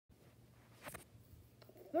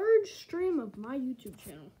third stream of my YouTube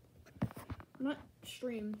channel. Not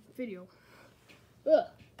stream, video. Ugh.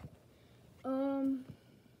 I'm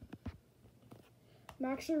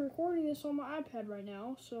actually recording this on my iPad right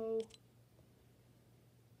now, so...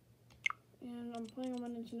 And I'm playing on my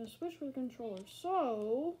Nintendo Switch with a controller,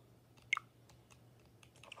 so...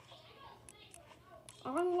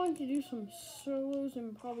 I'm going to do some solos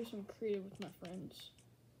and probably some creative with my friends.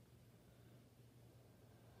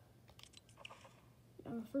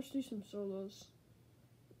 I'm gonna first do some solos.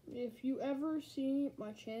 If you ever see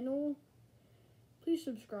my channel, please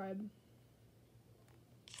subscribe.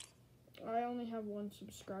 I only have 1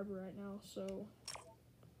 subscriber right now, so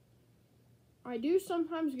I do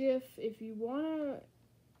sometimes give, if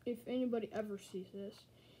anybody ever sees this,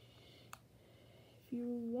 if you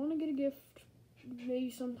wanna get a gift,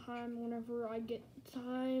 maybe sometime whenever I get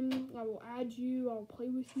time, I will add you, I'll play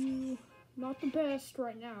with you. Not the best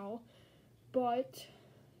right now, but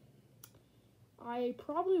I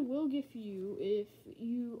probably will gift you if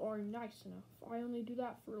you are nice enough. I only do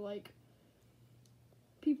that for, like,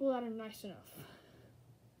 people that are nice enough.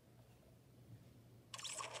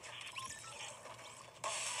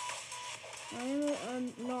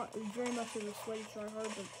 I'm not very much of a sweaty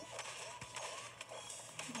tryhard, but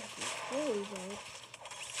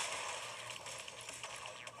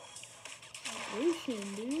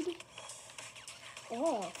hydration, dude.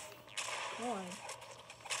 Oh, God.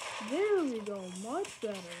 There we go, much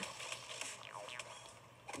better.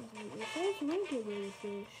 It's regular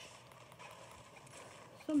fish.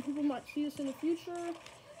 Some people might see this in the future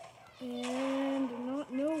and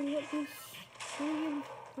not know what this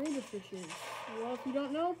regular fish is. Well, if you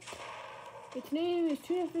don't know, its name is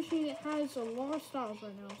tuna fishing. It has a lot of styles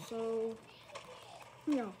right now, so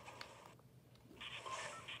yeah.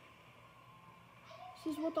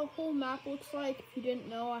 This is what the whole map looks like. If you didn't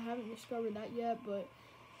know, I haven't discovered that yet, but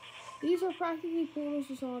these are practically portals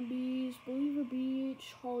to zombies. Believer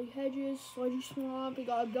Beach, Holly Hedges, Sludgy Swamp. They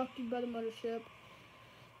got abducted by the mothership.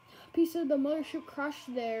 A piece of the mothership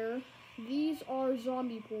crashed there. These are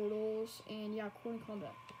zombie portals, and yeah, Corn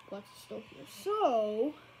Combat Flex is still here.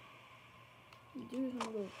 So, the dude is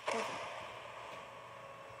gonna go perfect.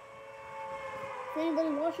 If anybody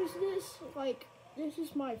watches this, like, this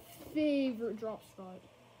is my favorite drop spot.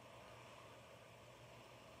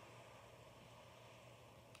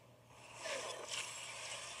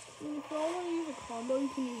 And if you all want to use a combo, you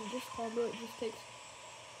can use this combo. It just takes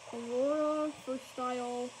Aurora, First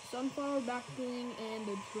Style, Sunflower Backbling, and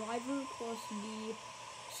the driver plus the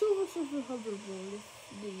Silver Surfer hoverboard.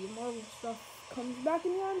 If the Marvel stuff comes back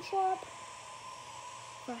in the item shop,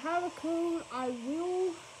 if I have a code, I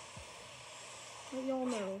will let y'all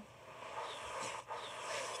know.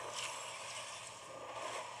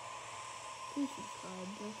 Please subscribe,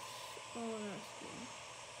 that's all I'm asking.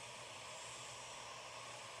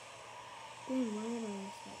 Dang, why did I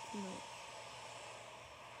ask that too much?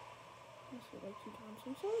 I said it like 2 times.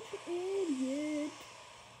 I'm such an idiot.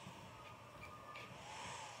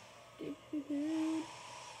 Dude.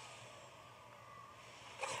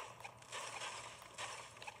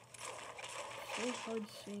 So hard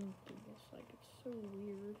seeing through this, like, it's so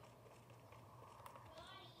weird.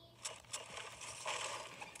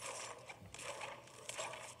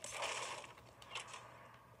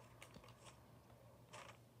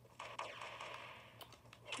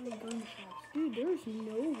 Gunshot. Dude, there's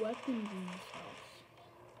no weapons in this house.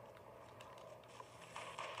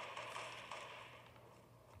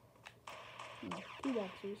 No, 2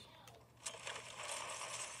 boxes.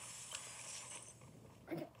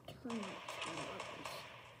 I got turn weapons.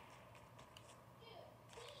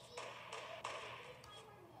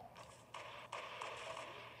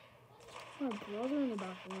 My brother in the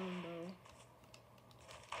back room, though.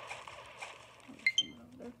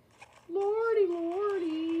 Lordy,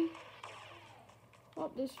 lordy. Well,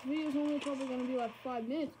 this video is only probably going to be like 5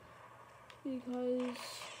 minutes because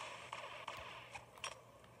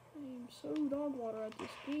I am so dog water at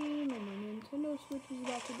this game and my Nintendo Switch is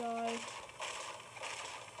about to die.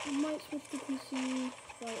 I might switch to PC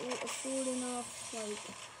if I won't afford enough. Like,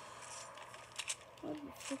 why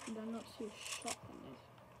the frick did I not see a shotgun there?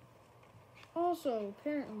 Also,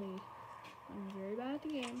 apparently, I'm very bad at the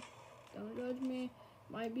game. Don't judge me.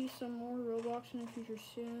 Might be some more Roblox in the future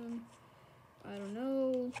soon. I don't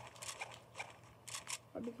know.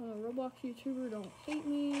 If I become a Roblox YouTuber, don't hate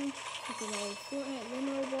me. Because I was Fortnite then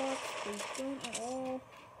Roblox. Please don't at all.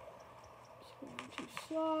 It's going to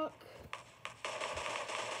suck.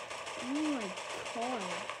 Oh my god.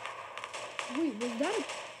 Wait, was that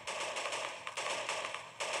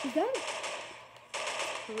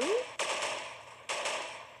true?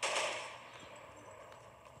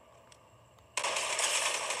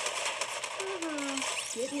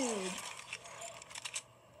 shit mode.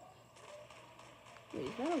 Wait,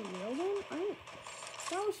 is that a railgun?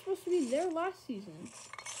 That was supposed to be there last season.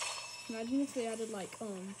 Imagine if they added like,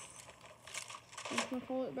 what's gonna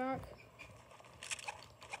call it back?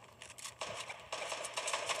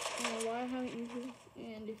 Why I haven't used it,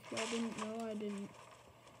 and if y'all didn't know, I didn't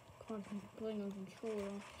playing on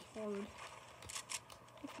controller. It's hard.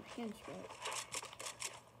 What's my hand spot?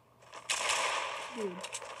 Dude.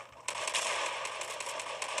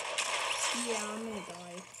 Yeah, I'm gonna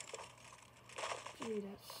die. Dude,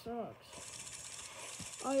 that sucks.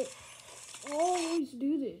 I always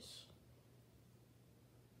do this.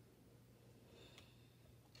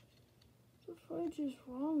 What the fudge is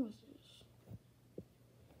wrong with this?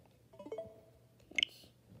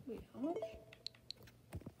 Wait, how much?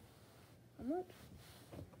 How much?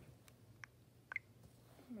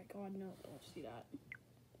 Oh my god, no, don't see that.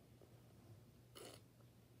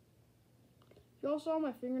 If y'all saw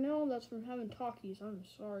my fingernail, that's from having talkies. I'm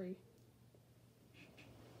sorry.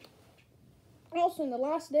 Also, in the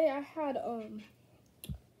last day, I had, how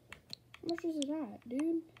much is it at,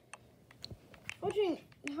 dude? Watching,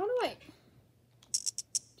 how do I,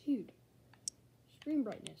 dude, screen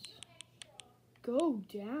brightness, go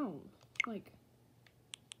down, like,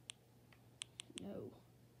 no,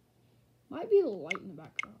 might be the light in the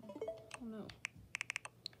background, I don't know.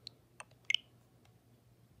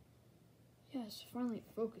 Yes, finally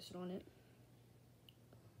focused on it.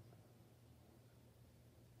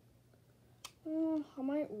 I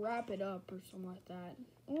might wrap it up or something like that.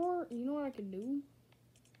 Or, you know what I could do?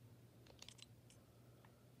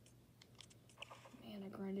 Man, I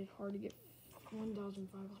grinded hard to get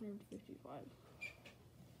 1,555.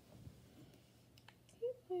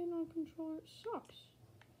 Keep playing on controller, it sucks.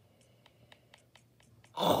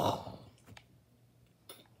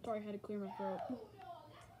 Sorry, I had to clear my throat.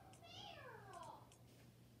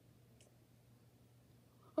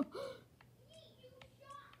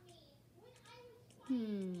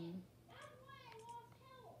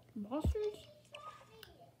 Imposters?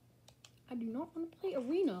 I do not want to play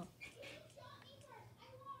arena.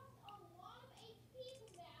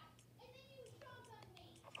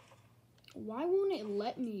 Why won't it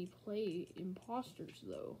let me play imposters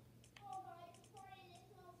though?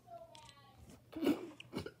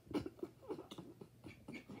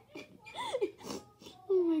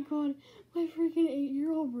 Oh my god, my freaking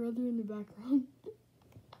 8-year-old brother in the background.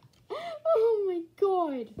 Oh my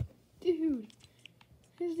god, dude.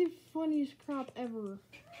 This is the funniest crap ever.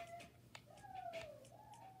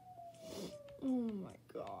 Oh my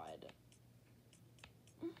god.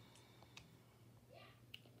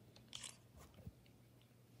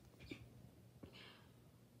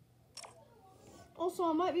 Also,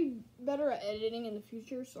 I might be better at editing in the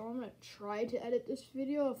future, so I'm gonna try to edit this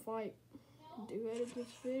video. If I do edit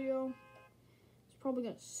this video, it's probably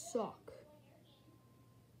gonna suck.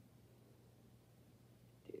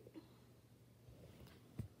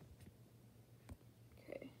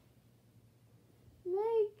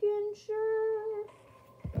 Making sure.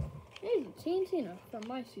 Hey, Tina from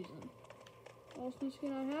my season. What else new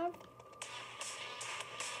skin I have?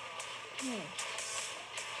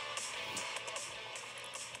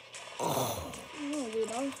 Oh. No, wait,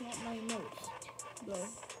 I just want my emotes, though.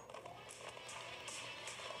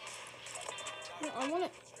 No, I want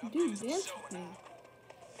to do dance with me.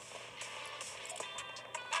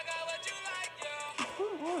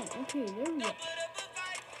 Come on. Okay, there we go.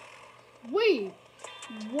 Wait.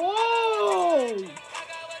 Whoa!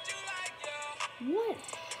 What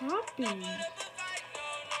happened?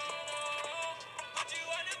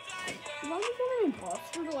 Am I becoming an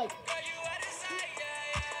imposter to like?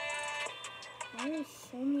 Why are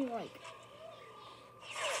so many like?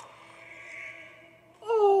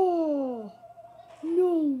 Oh!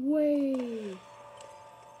 No way!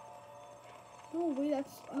 No way!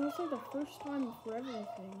 That's like the first time for everything.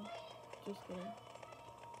 Just kidding.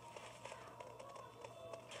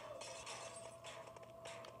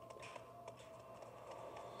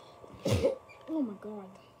 Oh my god.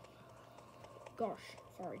 Gosh.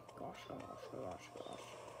 Sorry. Gosh.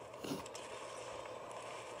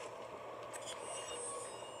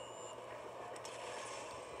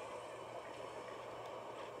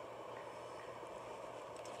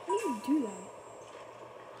 How do you do that?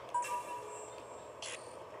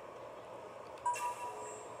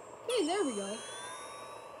 Hey, there we go.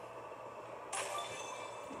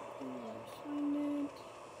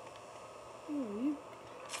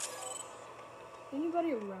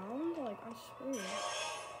 Anybody around? Like, I swear.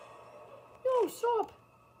 No, stop!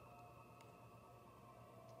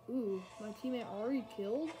 Ooh, my teammate already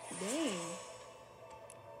killed? Dang.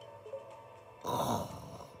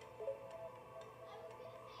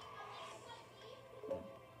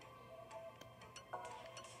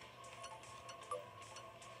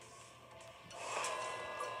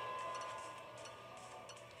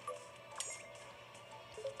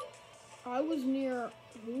 I was near,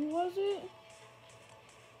 who was it?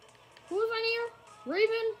 Who was I near?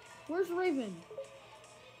 Raven? Where's Raven?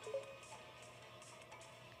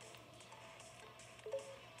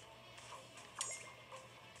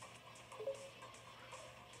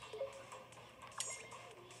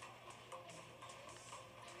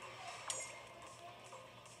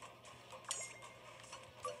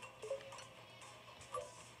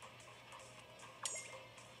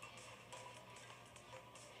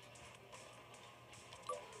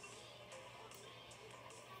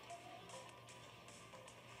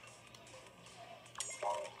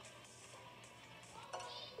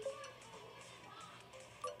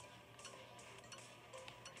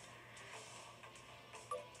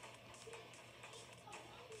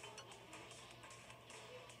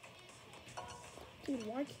 Dude,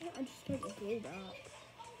 why can't I just like go back?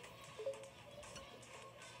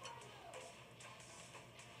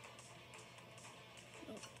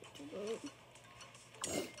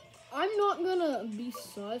 I'm not gonna be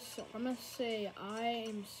sus, so I'm gonna say I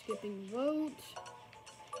am skipping vote.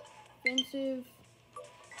 Offensive.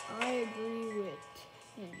 I agree with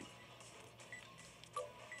him.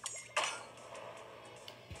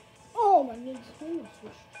 Oh, my Nintendo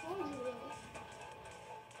Switch charger.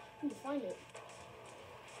 I need to find it.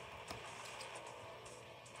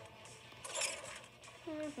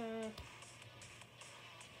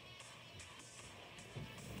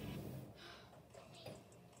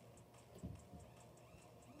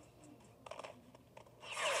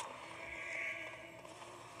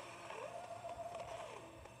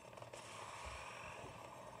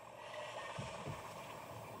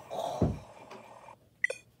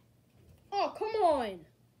 Oh, come on!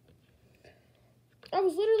 I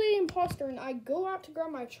was literally an imposter and I go out to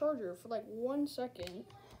grab my charger for like 1 second.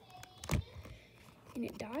 And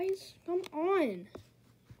it dies? Come on.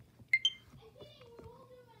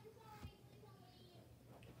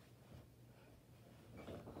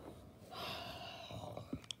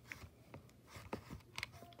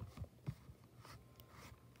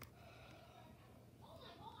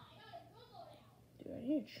 Dude, I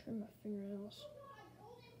need to trim my fingernails.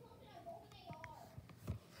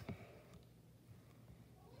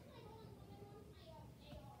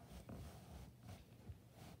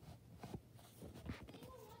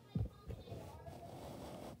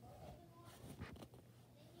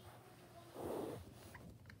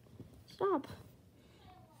 Stop.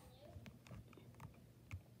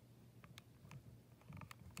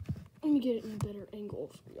 Let me get it in a better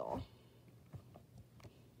angle for y'all.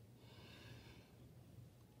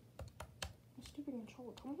 Stupid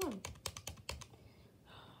controller, come on.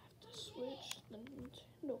 I have to switch the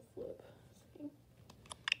Nintendo flip thing.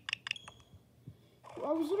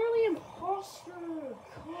 I was literally an imposter.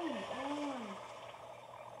 Come on.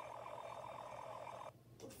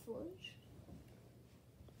 The fudge.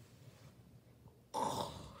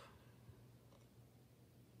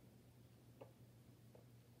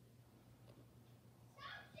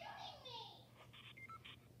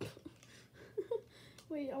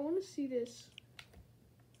 Wait, I want to see this.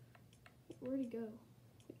 Where'd he go?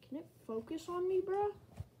 Wait, can it focus on me, bruh?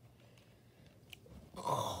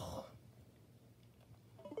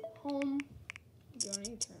 Home. Dude, I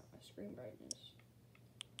need to turn up my screen brightness.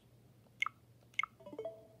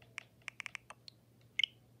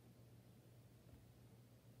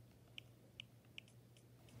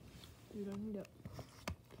 Dude, I need to...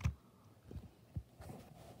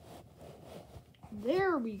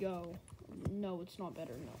 There we go. No, it's not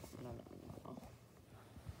better. No.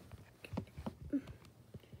 If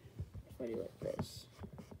I do like this.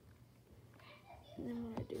 And then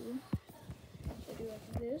what I do like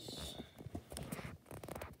this.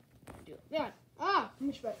 I do it. Yeah. Ah!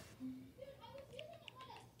 Much better.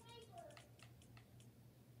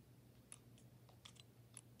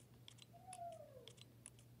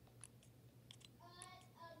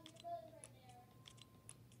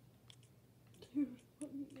 Dude,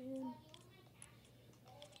 let me in.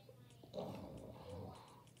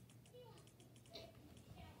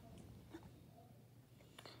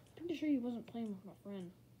 I'm pretty sure he wasn't playing with my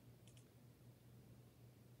friend.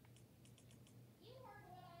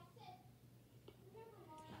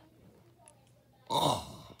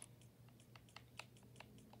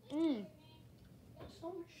 So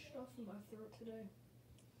much stuff in my throat today.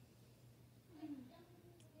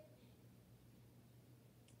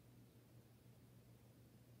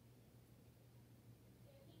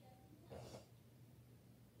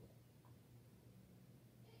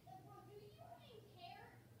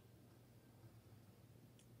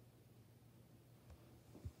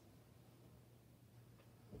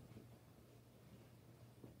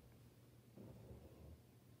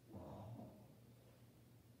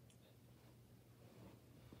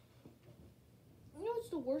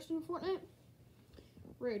 the worst in Fortnite?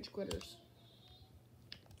 Rage quitters.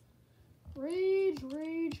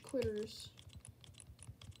 Rage quitters.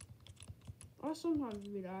 I sometimes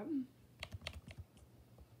do that.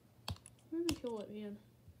 Maybe kill it, man.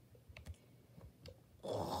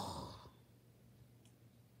 Oh,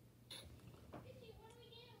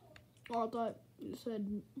 I thought you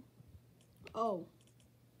said, oh.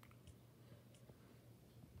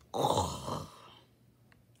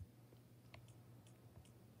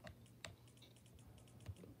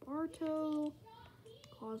 Barto,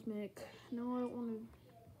 Cosmic. No, I don't want to.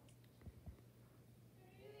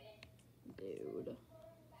 Dude.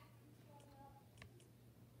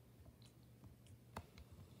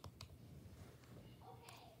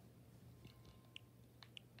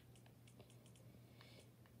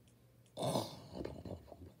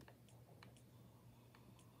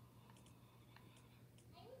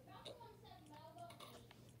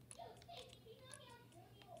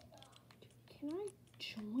 Can I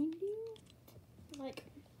join you? Like,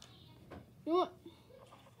 you know what?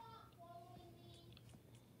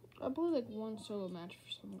 I played like one solo match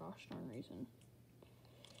for some gosh darn reason.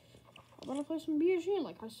 I want to play some BSG,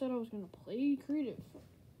 like I said I was going to play creative.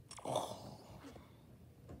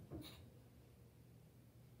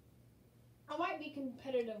 I might be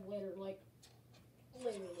competitive later, like,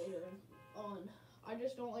 later on. I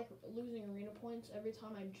just don't like losing arena points. Every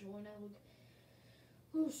time I join, I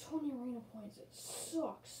lose 20 arena points. It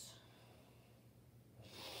sucks.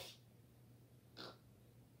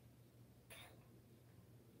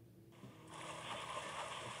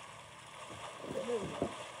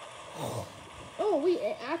 Oh wait,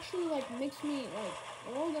 it actually like makes me like,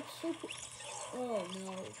 oh that's so cool. Oh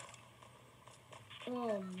no.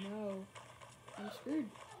 Oh no. I'm screwed.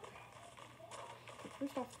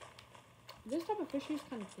 First off, this type of fishy is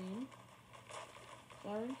kind of thin.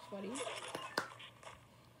 Sorry, sweaty.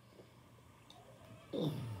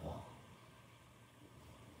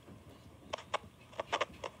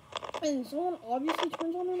 And someone obviously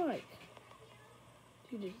turns on their mic.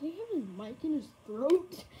 Dude, does he have his mic in his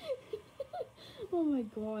throat? Oh my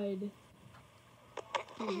god.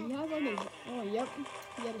 Dude, he has like his, oh yep,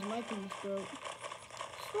 he had his mic in his throat.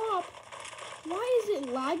 Stop! Why is it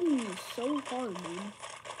lagging me so hard, dude?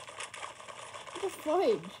 What the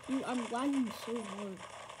fudge? Dude, I'm lagging so hard.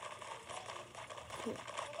 Okay,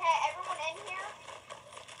 everyone in here?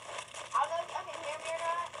 I don't know if y'all can hear me or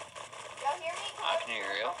not. Y'all hear me? I can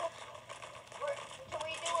hear you. Can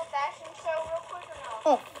we do a fashion show real quick or no?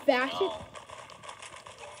 Oh, fashion? No.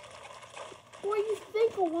 Boy, you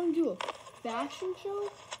think I want to do a fashion show?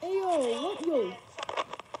 Hey, yo, what, yo?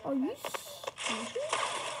 Are you stupid?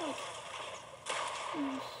 Like, are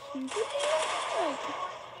you stupid? Like,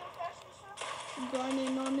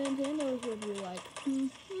 grinding on Nintendo's would be like, Dude,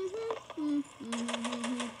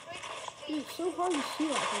 it's so hard to see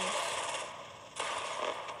like this.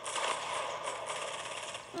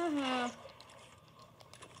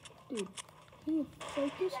 Dude, can you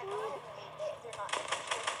focus on it?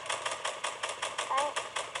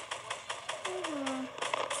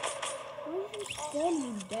 Why did you spawn me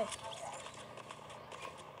dead?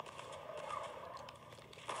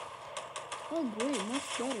 Oh, great, much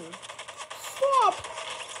better. Stop!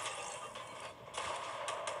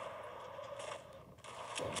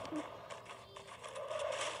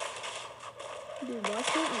 Dude, why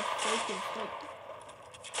can't you focus? Like,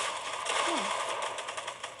 come on.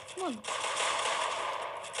 Come on.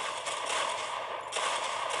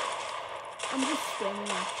 I'm just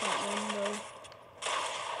standing off that window.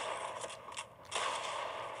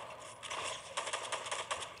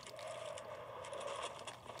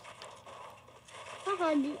 Haha,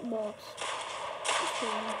 neat box. Just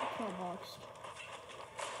kidding, it's not a box.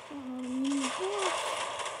 Neat box.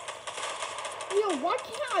 Yo, why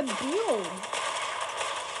can't I build?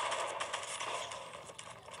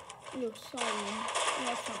 Yo, Siren.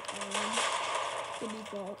 That's not Siren. The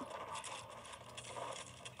default.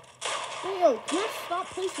 Hey, yo, can I stop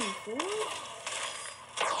placing forward?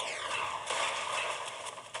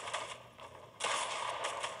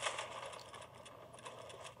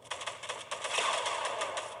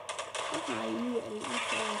 Okay, you ate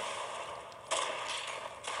yourself.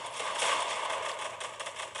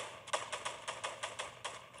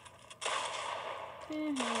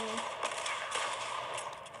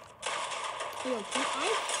 Yo, can I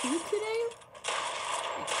shoot today?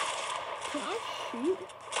 Can I shoot?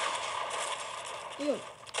 Yo,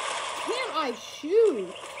 can I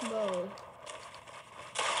shoot? No.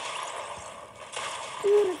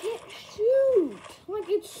 Dude, I can't shoot. Like,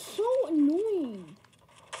 it's so annoying.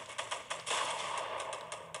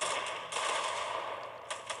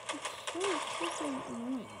 It's so freaking annoying.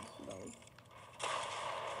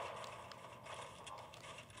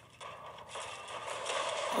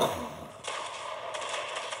 Oh my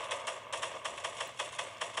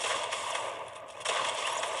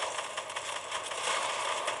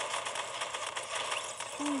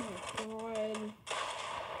god.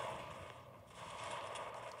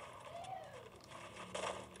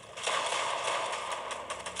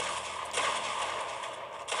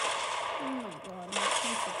 Oh my god, my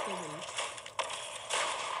sensitivity.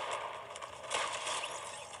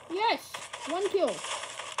 Yes! 1 kill!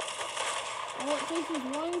 All it takes is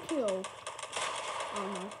 1 kill. Oh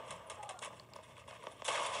no.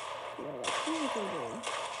 Yeah, like, here's what we're doing.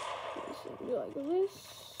 Do like this,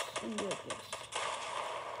 and do like this.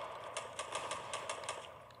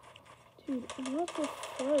 Dude, what the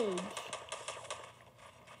fudge?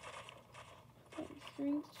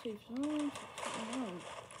 Strength, safe zone, no.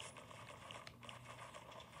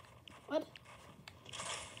 What?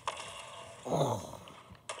 Oh.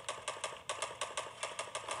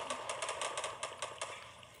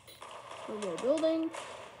 Turbo building.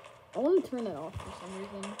 I want to turn that off for some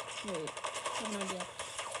reason. Wait, I have no idea.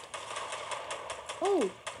 Oh,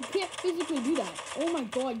 you can't physically do that. Oh my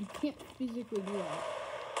god, you can't physically do that.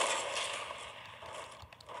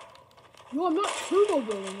 No, I'm not turbo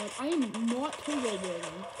building. Like, I am not turbo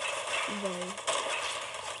building.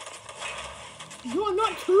 No, I'm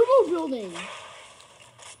not turbo building.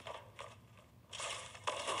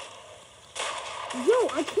 Yo,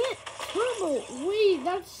 I can't turbo. Wait,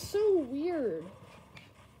 that's so weird.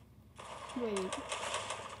 Wait.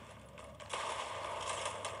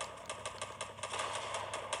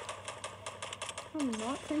 I'm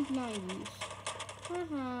not crank 90s.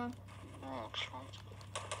 Haha.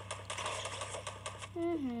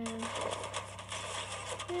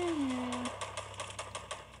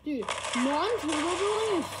 Dude, non-turbo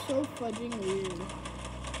building is so fudging weird.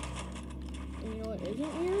 And you know what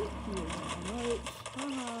isn't weird? Notes.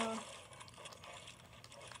 Haha.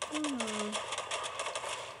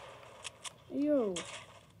 Yo.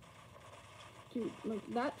 Dude, like,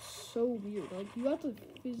 that's so weird. Like, you have to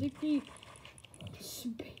physically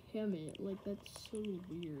spam it. Like, that's so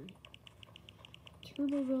weird.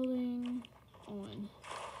 Turbo building on.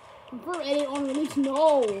 Prefer edit on release.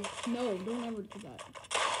 No, no, don't ever do that.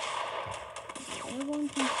 Airborne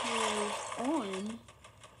controls on.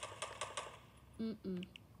 You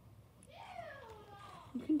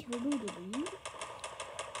can turbo delete.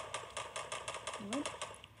 What?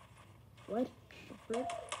 What? The frick?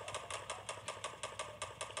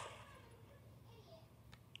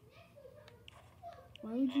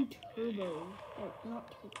 Why would you turbo? Or not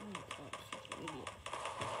turbo? Oh, such an idiot.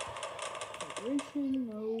 Vibration,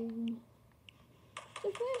 no.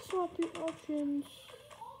 Advanced swap options.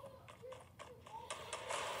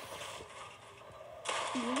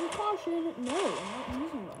 Using caution. No, I'm not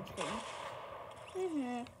using caution.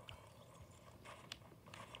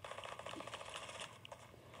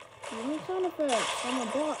 Using sound effects. I'm a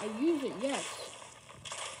bot. I use it, yes.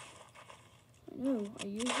 I know. I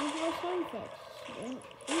use visual sound effects. Don't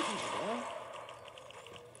hate me,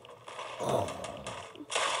 bro.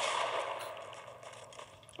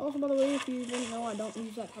 Also, by the way, if you didn't know, I don't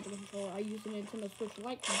use that type of controller. I use the Nintendo Switch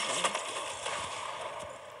Lite controller.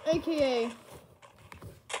 AKA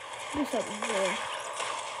this type of controller.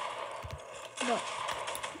 But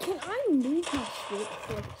can I move my Switch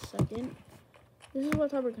for like a second? This is what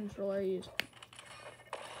type of controller I use.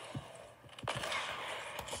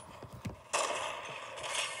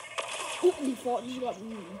 Default just got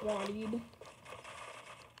bodied.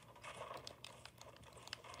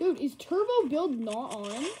 Dude, is turbo build not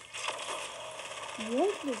on?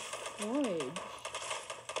 What the fudge?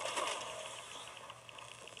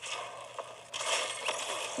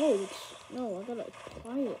 Oh, no, I gotta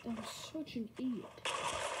apply it. I'm such an idiot.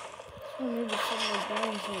 So maybe some more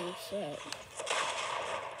bones on the set.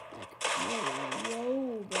 Like,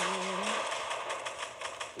 whoa, man.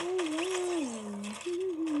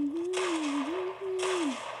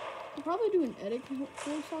 I'll probably do an edit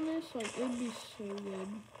course on this, like, it would be so good.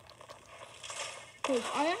 Because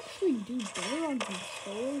I actually do better on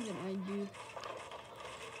controller than I do.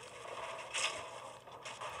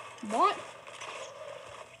 What?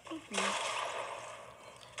 Okay.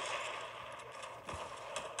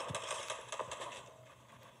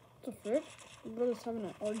 What the frick? My brother's having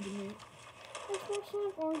an argument. What sort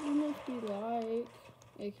of arguments do you like?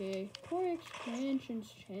 AKA Core Expansion's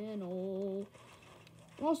channel.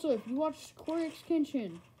 Also, if you watch Core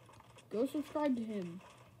Expansion, go subscribe to him.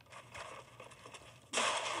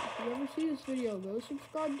 If you ever see this video, go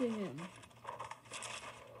subscribe to him.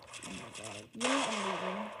 Oh my god. You know what,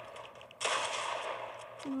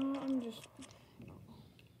 I'm leaving. No, I'm just... No.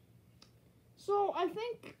 So, I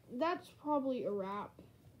think that's probably a wrap.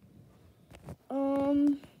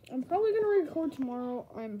 I'm probably gonna record tomorrow.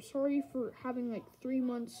 I'm sorry for having like 3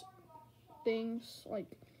 months things, like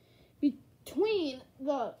between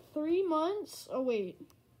the 3 months. Oh wait,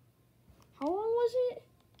 how long was it?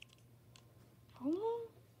 How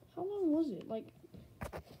long was it? Like,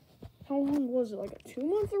 how long was it? Like a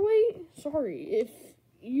 2-month wait? Sorry if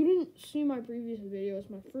you didn't see my previous video. It's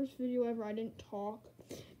my first video ever. I didn't talk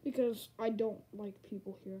because I don't like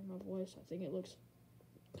people hearing my voice. I think it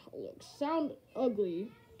sound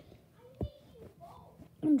ugly.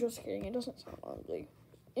 I'm just kidding. It doesn't sound ugly.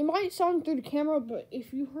 It might sound through the camera, but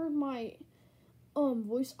if you heard my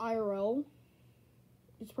voice IRL,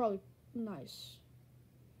 it's probably nice.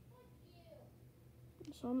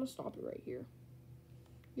 So I'm gonna stop it right here.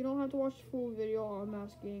 You don't have to watch the full video. All I'm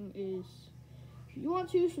asking is, if you want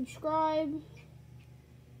to subscribe,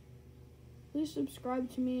 please subscribe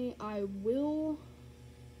to me. I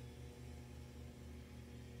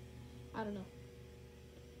don't know.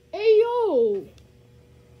 Hey yo!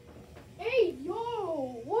 Hey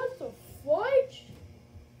yo! What the fudge?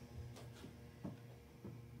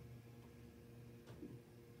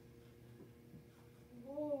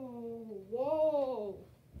 Whoa.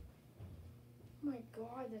 My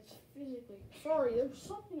God, that's physically... Sorry, there's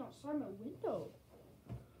something outside my window.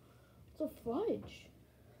 It's a fudge.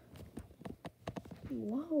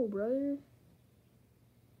 Whoa, brother.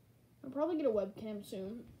 I'll probably get a webcam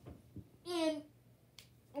soon. And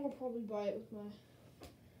I'll probably buy it with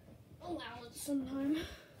my allowance sometime.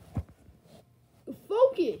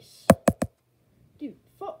 Focus! Dude,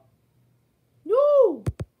 no!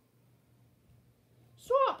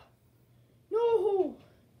 Stop! No!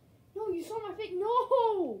 No, you saw my face.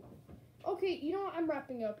 No! Okay, you know what? I'm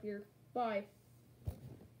wrapping up here. Bye.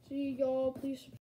 See y'all. Please subscribe.